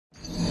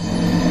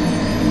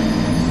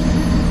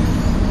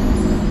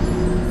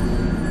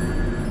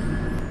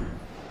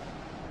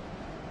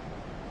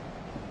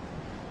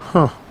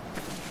Huh.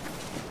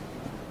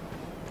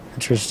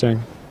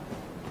 Interesting.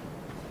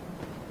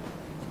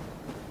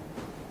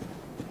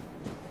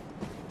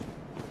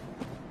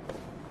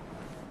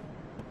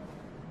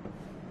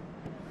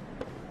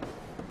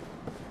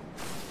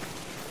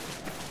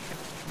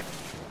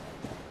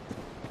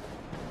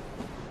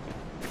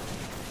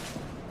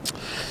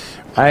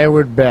 I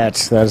would bet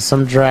that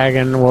some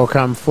dragon will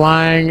come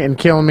flying and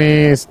kill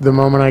me the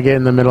moment I get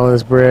in the middle of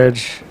this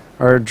bridge.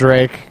 Or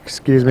drake,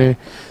 excuse me.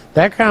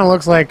 That kind of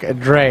looks like a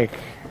drake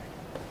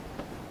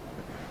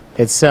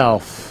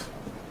itself.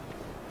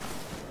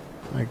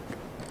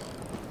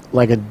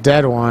 Like a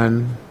dead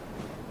one.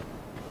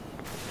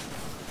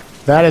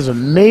 That is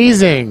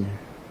amazing.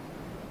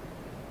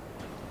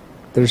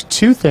 There's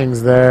two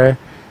things there.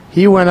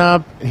 He went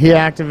up, he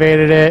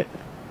activated it,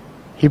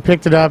 he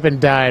picked it up and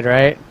died,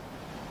 right?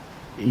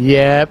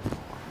 Yep.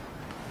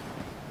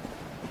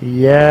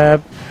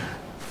 Yep.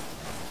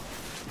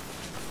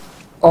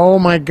 Oh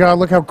my god,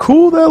 look how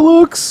cool that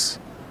looks!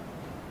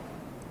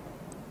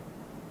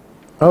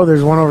 Oh,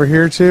 there's one over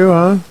here too,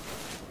 huh?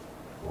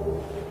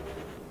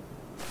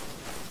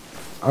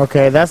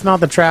 Okay, that's not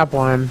the trap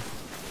one.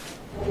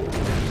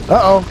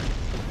 Uh-oh.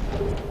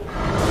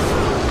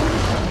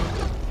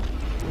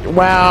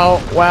 Wow,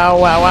 wow,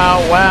 wow,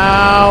 wow,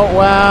 wow,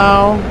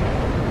 wow.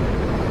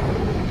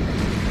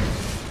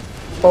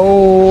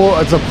 Oh,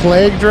 it's a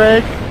plague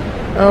drake?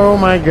 Oh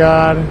my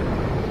god.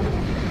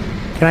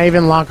 Can I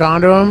even lock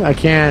onto him? I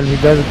can. He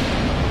does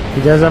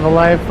have a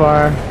life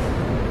bar.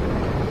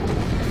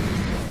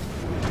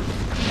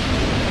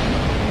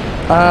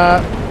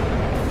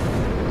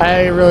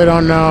 I really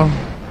don't know.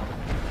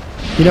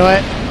 You know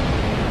what?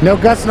 No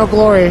guts, no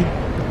glory.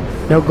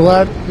 No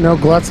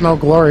gluts, no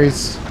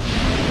glories.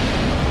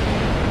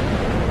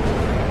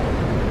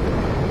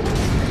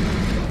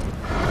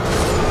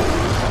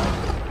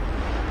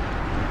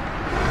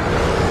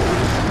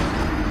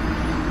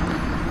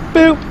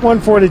 Boop,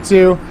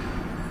 142.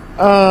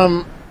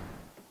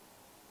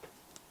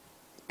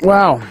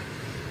 Wow.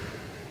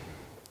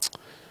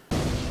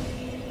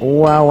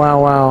 Wow,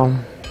 wow, wow.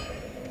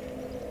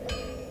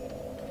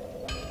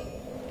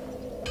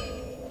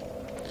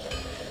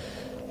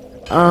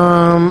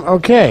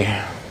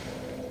 Okay.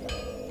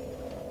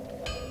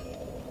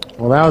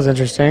 Well, that was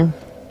interesting.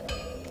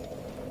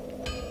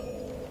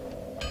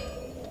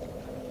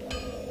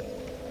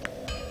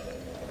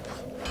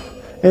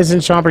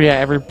 Instant chomper,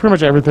 yeah, pretty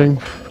much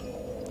everything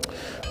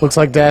looks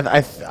like death.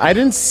 I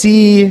didn't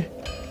see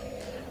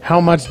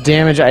how much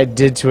damage I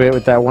did to it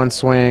with that one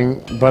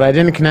swing, but I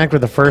didn't connect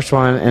with the first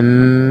one,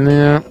 and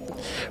yeah,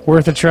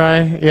 worth a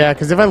try. Yeah,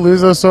 because if I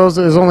lose those souls,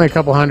 it was only a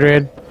couple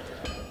hundred.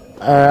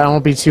 I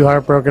won't be too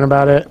heartbroken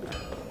about it.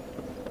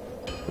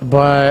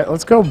 But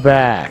let's go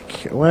back.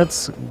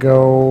 Let's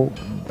go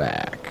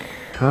back.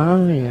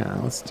 Huh? Yeah,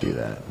 let's do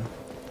that.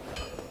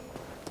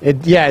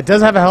 Yeah, it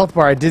does have a health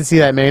bar. I did see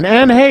that, man.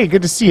 And hey,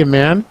 good to see you,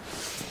 man.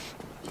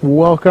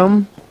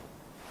 Welcome.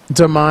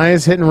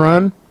 Demise, hit and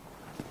run.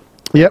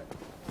 Yep.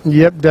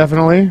 Yep,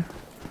 definitely.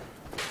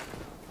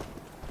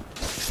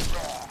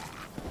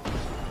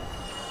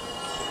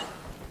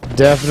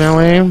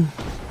 Definitely.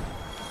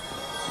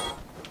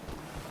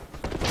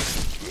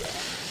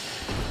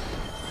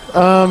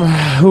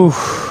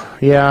 Oof.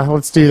 Yeah,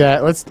 let's do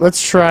that.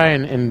 Let's try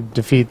and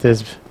defeat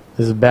this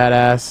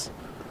badass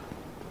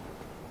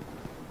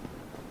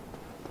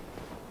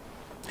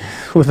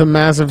with a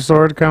massive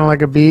sword, kind of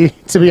like a bee.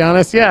 To be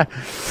honest, yeah,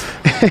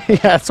 yeah,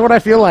 that's what I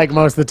feel like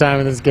most of the time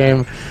in this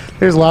game.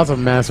 There's lots of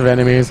massive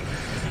enemies,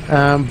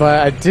 but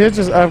I did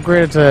just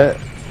upgrade it to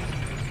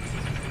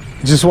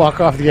just walk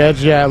off the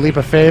edge. Yeah, leap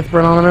of faith,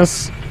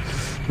 Brononymous.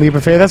 Leap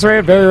of faith. That's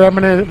right. Very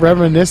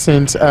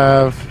reminiscent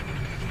of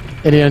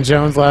Indiana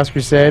Jones: Last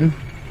Crusade.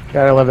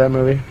 God, I love that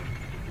movie.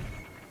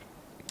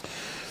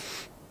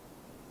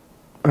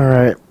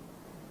 Alright.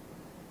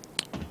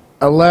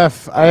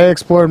 Aleph, I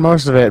explored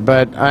most of it,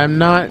 but I'm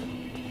not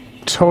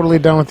totally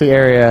done with the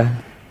area.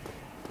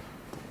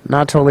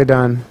 Not totally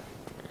done.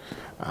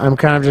 I'm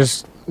kind of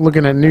just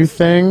looking at new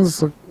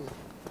things,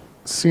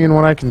 seeing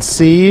what I can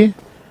see.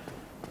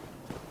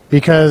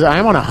 Because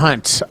I'm on a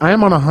hunt. I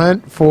am on a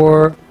hunt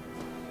for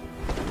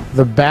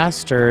the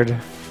bastard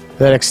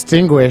that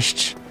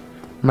extinguished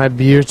my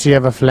beauty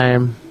of a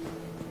flame.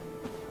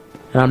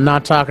 And I'm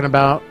not talking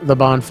about the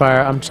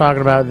bonfire. I'm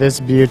talking about this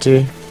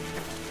beauty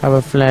of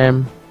a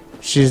flame.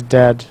 She's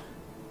dead.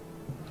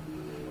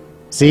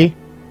 See?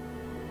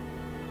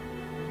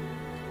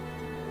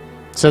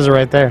 It says it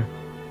right there.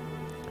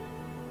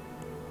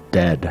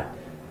 Dead.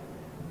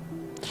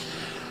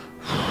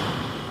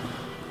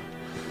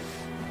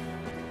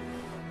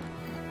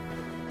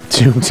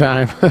 Tomb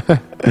time.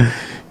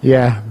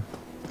 Yeah.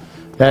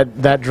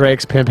 That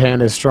Drake's pimp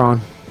hand is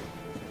strong.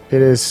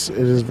 It is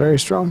very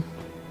strong.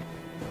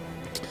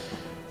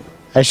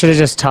 I should have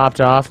just topped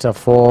off to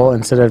full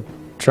instead of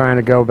trying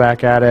to go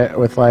back at it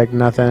with like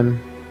nothing.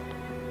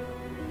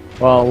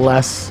 Well,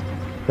 less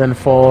than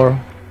full.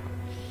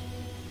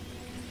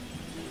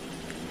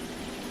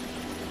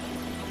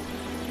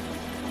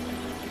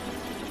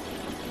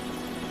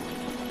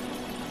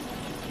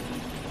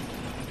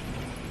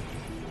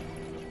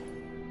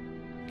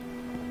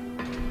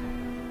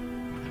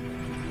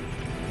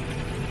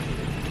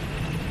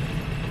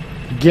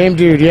 Game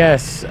dude,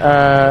 yes.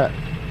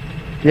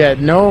 Yeah,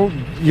 no,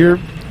 you're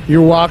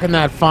walking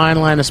that fine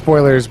line of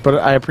spoilers, but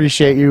I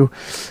appreciate you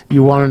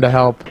wanting to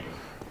help.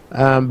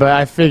 But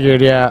I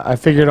figured, yeah, I'll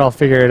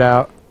figure it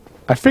out.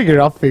 I figured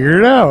I'll figure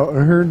it out.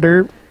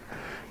 Derp.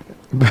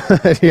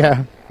 But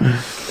yeah,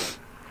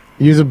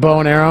 use a bow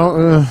and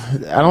arrow.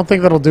 I don't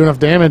think that'll do enough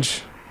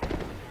damage.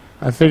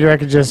 I figure I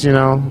could just, you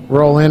know,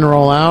 roll in,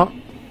 roll out.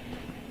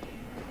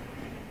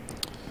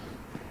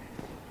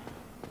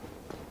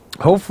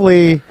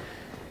 Hopefully,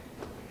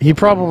 he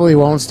probably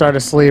won't start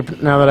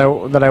asleep now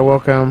that I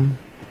woke him.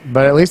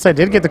 But at least I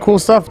did get the cool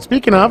stuff.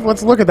 Speaking of,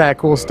 let's look at that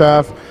cool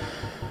stuff.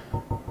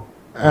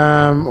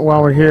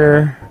 While we're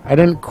here, I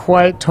didn't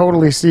quite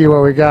totally see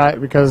what we got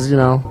because, you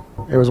know,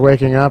 it was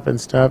waking up and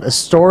stuff.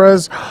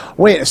 Astora's...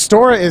 Wait,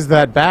 Astora is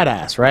that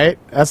badass, right?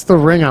 That's the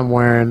ring I'm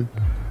wearing.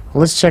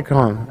 Let's check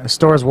on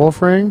Astora's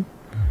wolf ring.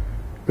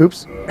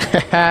 Oops.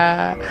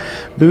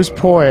 Boost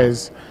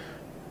poise.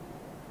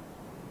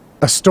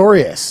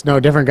 Astorius. No,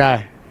 different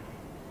guy.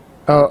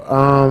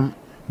 Oh,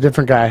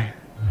 different guy.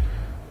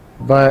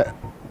 But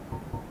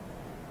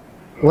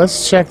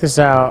let's check this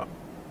out.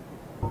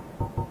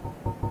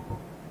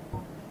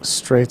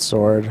 Straight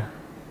sword.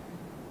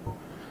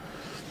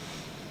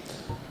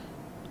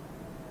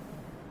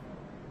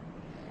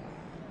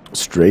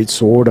 Straight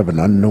sword of an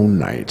unknown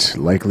knight,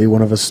 likely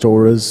one of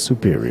Astora's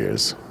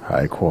superiors.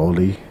 High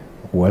quality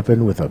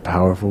weapon with a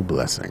powerful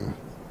blessing.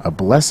 A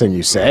blessing,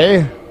 you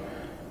say?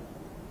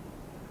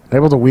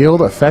 Able to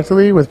wield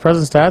effectively with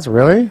present stats?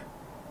 Really?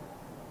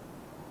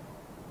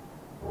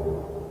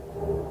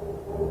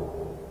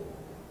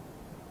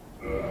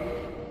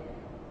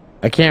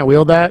 I can't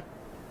wield that?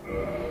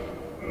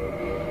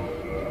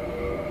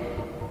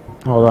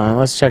 Hold on,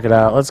 let's check it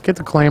out. Let's get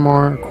the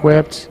claymore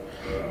equipped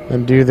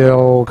and do the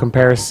old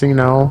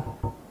comparisino.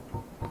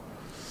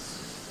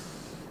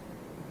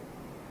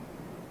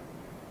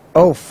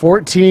 Oh,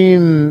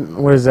 14,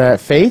 what is that,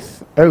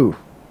 faith? Oh,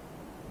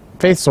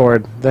 faith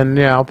sword. Then,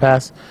 yeah, I'll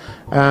pass.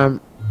 What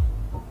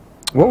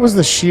was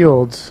the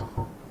shield?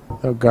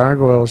 The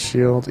gargoyle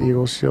shield,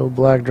 eagle shield,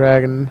 black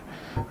dragon,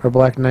 or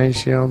black knight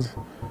shield.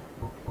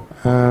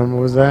 What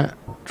was that?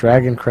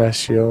 Dragon crest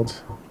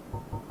shield.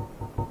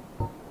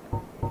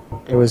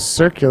 It was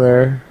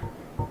circular.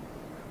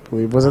 I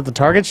believe. Was it the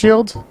target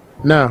shield?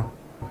 No.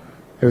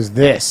 It was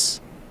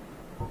this.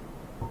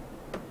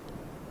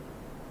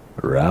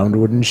 A round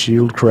wooden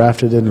shield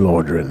crafted in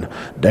Lordran,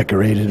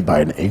 decorated by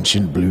an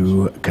ancient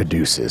blue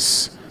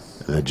caduceus.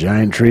 The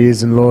giant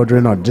trees in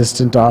Lordran are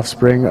distant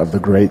offspring of the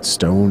great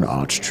stone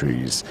arch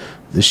trees.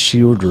 This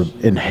shield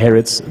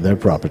inherits their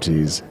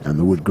properties, and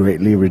the wood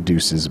greatly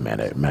reduces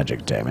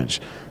magic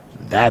damage.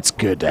 That's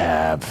good to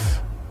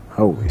have.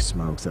 Holy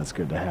smokes, that's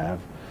good to have.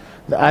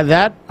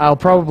 That I'll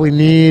probably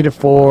need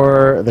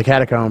for the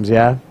catacombs,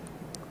 yeah?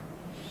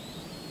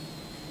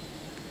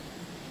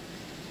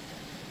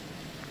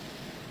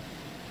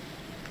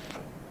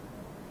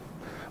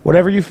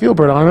 Whatever you feel,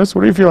 Bertonis.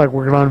 What do you feel like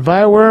working on?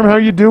 Viaworm, how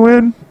you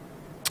doing?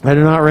 I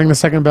did not ring the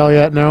second bell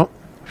yet, no.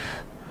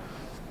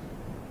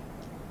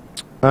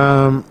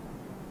 But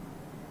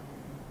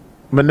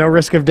no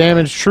risk of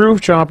damage. True,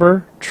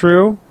 Chomper.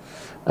 True.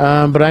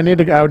 But I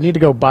would need to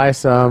go buy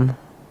some.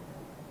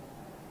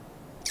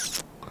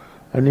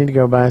 I need to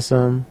go buy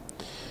some.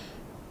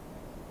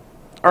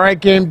 Alright,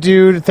 game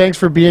dude. Thanks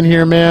for being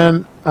here,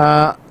 man.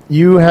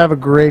 You have a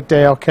great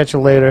day. I'll catch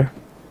you later.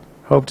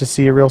 Hope to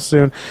see you real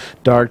soon.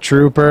 Dark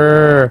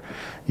Trooper.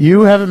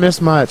 You haven't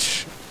missed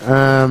much.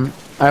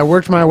 I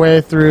worked my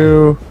way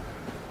through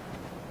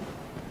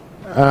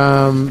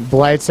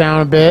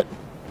Blightsound a bit.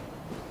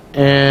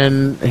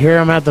 And here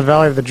I'm at the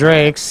Valley of the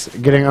Drakes,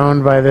 getting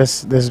owned by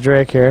this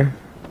Drake here.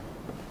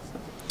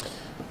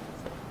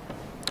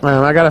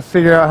 I gotta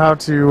figure out how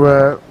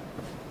to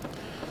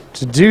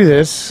do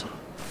this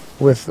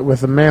with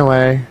the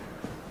melee.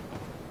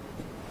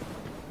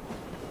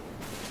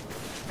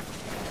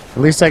 At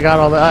least I got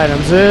all the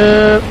items.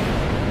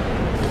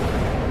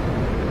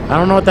 I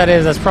don't know what that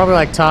is. That's probably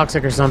like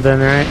toxic or something,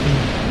 right?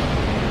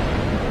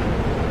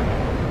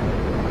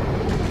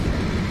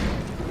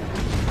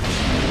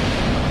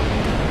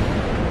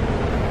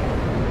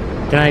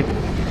 Can I?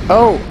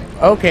 Oh,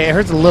 okay. It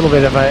hurts a little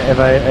bit if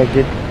I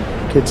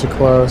get too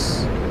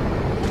close.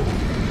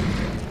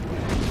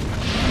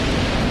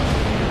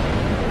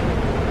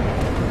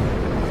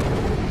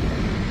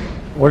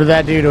 What did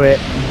that do to it?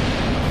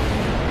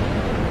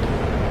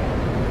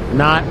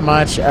 Not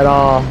much at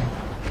all.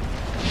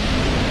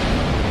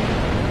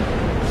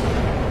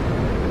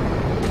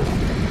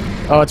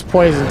 Oh, it's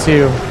poison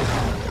too.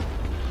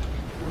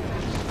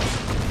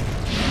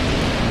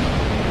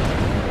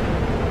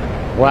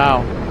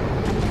 Wow.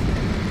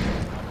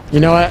 You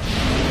know what?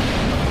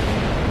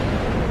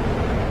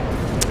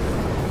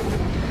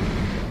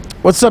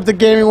 What's up, the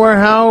Gaming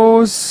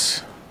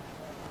Warehouse?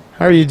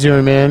 How are you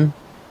doing, man?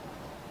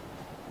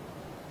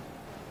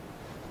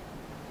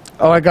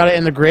 Oh, I got it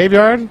in the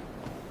graveyard?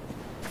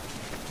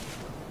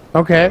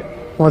 Okay,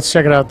 let's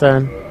check it out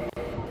then.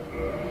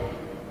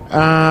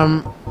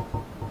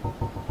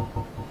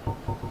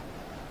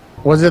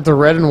 Was it the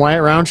red and white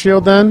round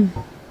shield then?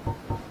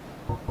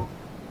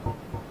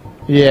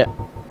 Yeah,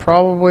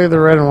 probably the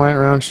red and white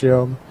round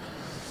shield.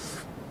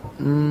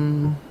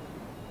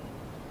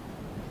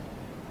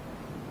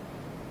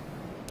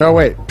 Oh,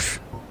 wait. Pfft.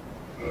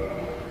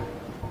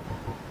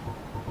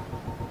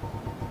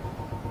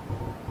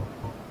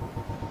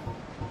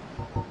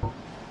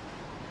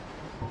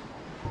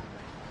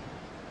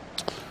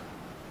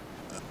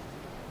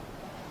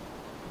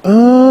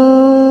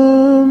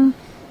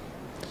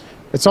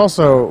 It's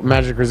also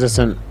magic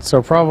resistant,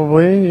 so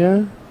probably,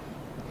 yeah.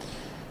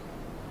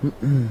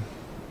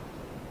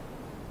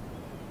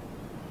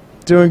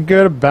 Doing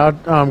good about...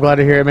 Oh, I'm glad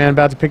to hear it, man.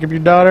 About to pick up your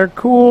daughter.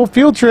 Cool.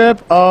 Field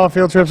trip. Oh,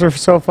 field trips are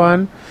so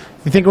fun.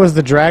 You think it was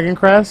the Dragon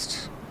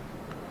Crest?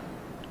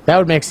 That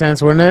would make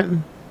sense,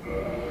 wouldn't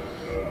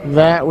it?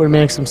 That would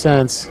make some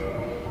sense.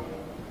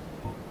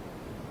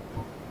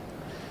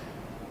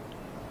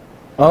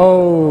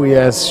 Oh,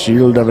 yes.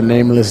 Shield of a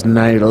nameless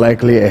knight.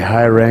 Likely a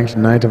high-ranked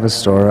knight of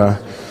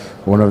Astora.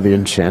 One of the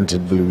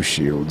enchanted blue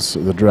shields.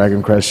 The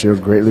Dragon Crest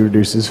shield greatly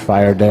reduces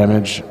fire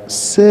damage.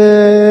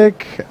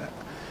 Sick.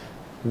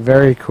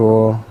 Very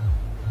cool.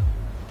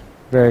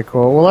 Very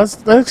cool. Well,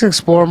 let's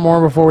explore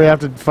more before we have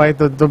to fight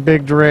the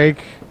big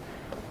Drake.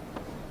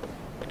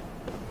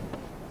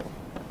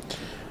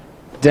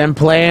 Dem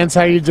Plants,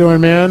 how you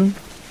doing, man?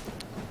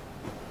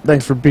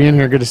 Thanks for being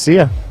here. Good to see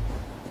you.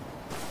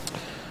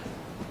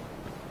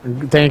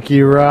 Thank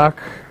you,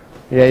 Rock.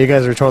 Yeah, you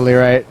guys are totally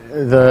right.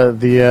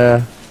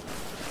 The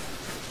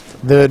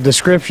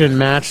description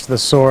matched the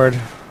sword.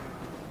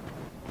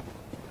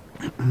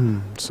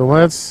 So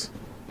let's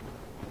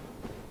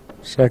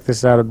check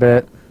this out a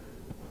bit.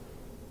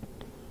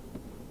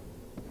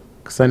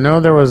 Because I know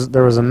there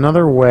was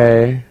another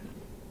way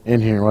in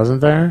here,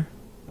 wasn't there?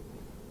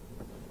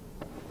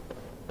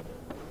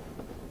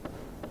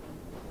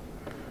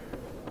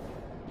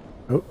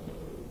 Oh,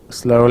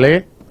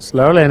 slowly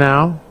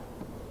now.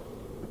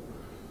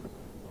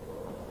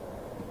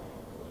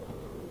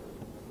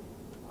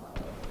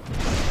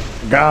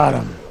 Got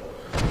him.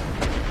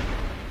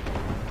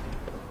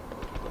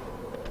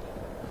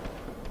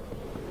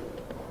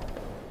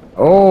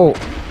 Oh,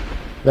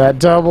 that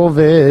double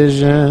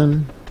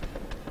vision.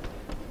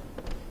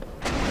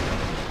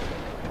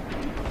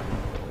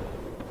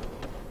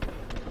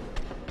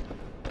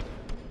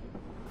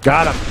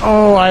 Got him.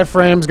 Oh,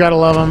 iframes, gotta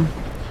love him.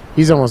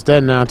 He's almost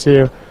dead now,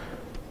 too.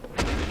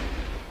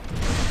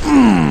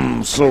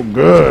 So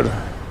good.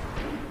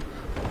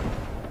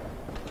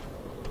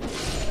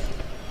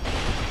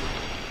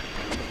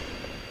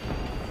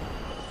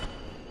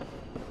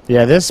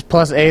 Yeah, this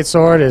 +8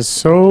 sword is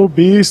so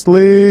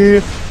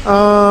beastly.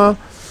 Yeah.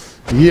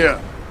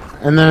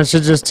 And then it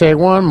should just take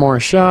one more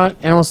shot,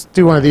 and we'll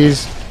do one of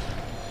these.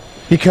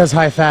 Because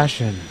high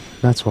fashion.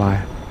 That's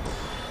why.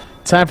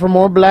 Time for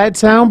more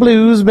Blighttown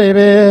Blues,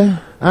 baby.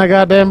 I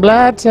got them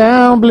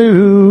Blighttown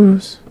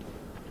Blues.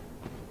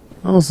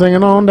 I'm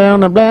singing on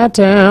down to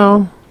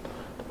Blighttown.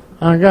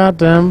 I got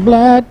them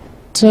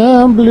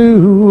Blighttown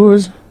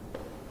Blues.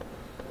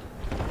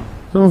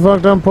 Some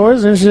fucked up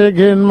poison shit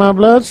getting my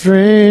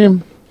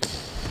bloodstream.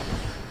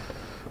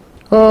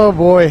 Oh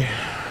boy.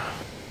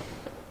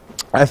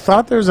 I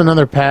thought there was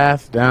another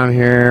path down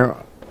here.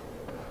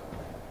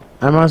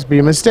 I must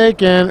be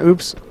mistaken.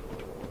 Oops.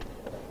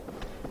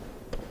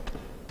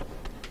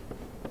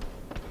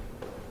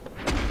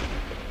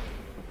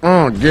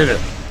 Oh, get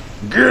it.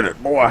 Get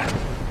it, boy.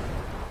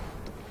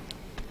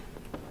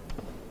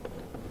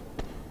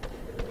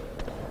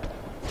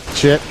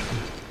 Shit.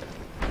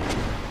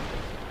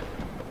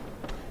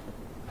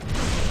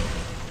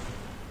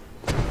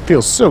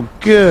 Feels so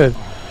good.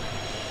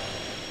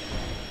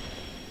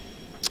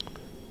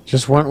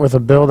 Just went with a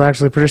build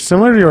actually pretty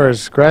similar to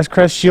yours. Grass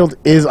Crest Shield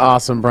is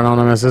awesome,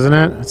 Brononymous, isn't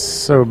it? It's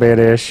so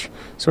bad-ish.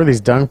 So are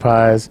these dung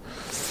pies.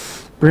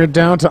 Bring it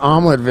down to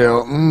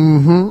Omeleteville.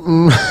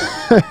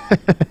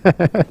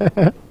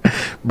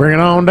 Bring it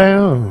on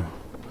down.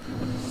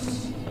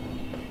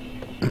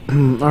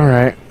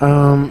 Alright.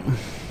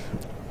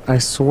 I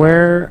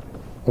swear...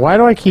 Why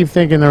do I keep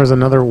thinking there was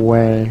another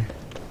way?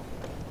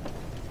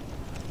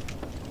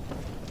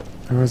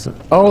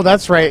 Oh,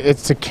 that's right.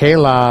 It's to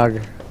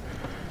K-Log.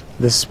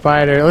 The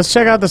spider. Let's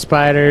check out the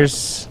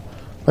spiders.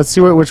 Let's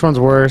see which one's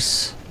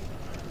worse.